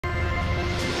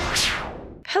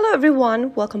Hello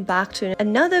everyone, welcome back to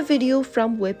another video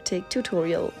from Webtech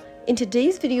Tutorial. In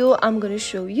today's video, I'm going to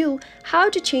show you how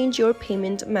to change your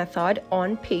payment method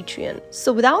on Patreon.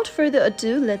 So without further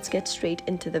ado, let's get straight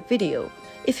into the video.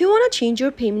 If you want to change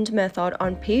your payment method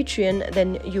on Patreon,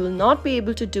 then you will not be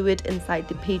able to do it inside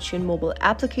the Patreon mobile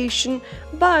application,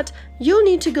 but you'll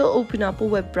need to go open up a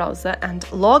web browser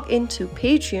and log into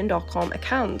patreon.com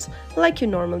account like you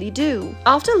normally do.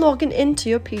 After logging into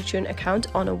your Patreon account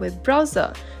on a web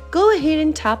browser, go ahead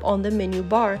and tap on the menu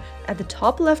bar at the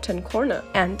top left-hand corner,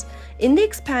 and in the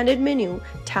expanded menu,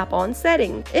 tap on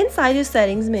Settings. Inside your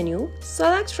Settings menu,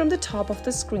 select from the top of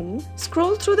the screen,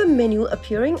 scroll through the menu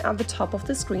appearing at the top of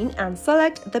the screen and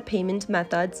select the Payment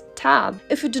Methods tab.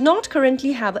 If you do not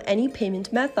currently have any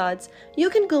payment methods, you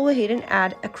can go ahead and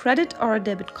add a credit or a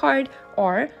debit card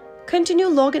or continue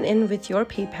logging in with your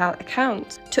PayPal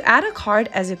account. To add a card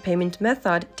as your payment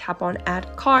method, tap on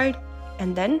Add Card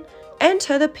and then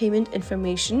enter the payment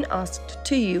information asked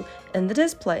to you in the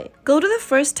display. Go to the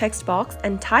first text box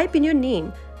and type in your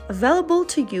name available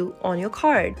to you on your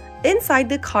card. Inside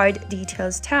the Card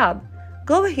Details tab,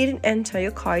 go ahead and enter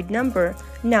your card number.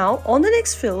 Now, on the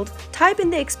next field, type in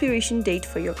the expiration date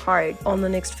for your card. On the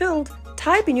next field,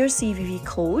 type in your CVV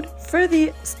code for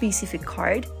the specific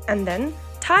card and then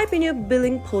type in your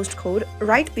billing postcode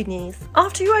right beneath.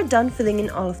 After you are done filling in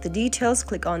all of the details,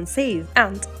 click on Save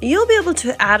and you'll be able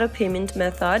to add a payment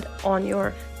method on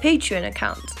your Patreon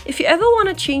account. If you ever want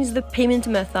to change the payment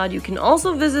method, you can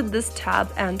also visit this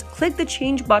tab and click the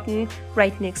Change button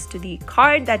right next to the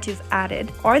card that you've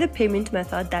added or the payment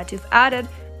method that you've added,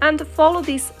 and follow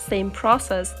this same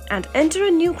process and enter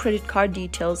a new credit card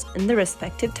details in the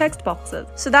respective text boxes.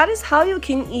 So that is how you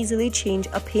can easily change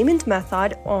a payment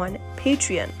method on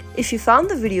Patreon. If you found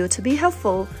the video to be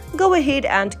helpful, go ahead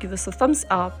and give us a thumbs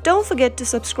up. Don't forget to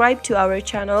subscribe to our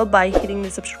channel by hitting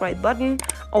the subscribe button.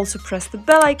 Also press the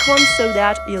bell icon so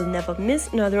that you'll never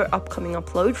miss another upcoming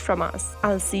upload from us.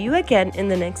 I'll see you again in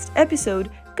the next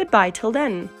episode. Goodbye till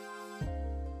then.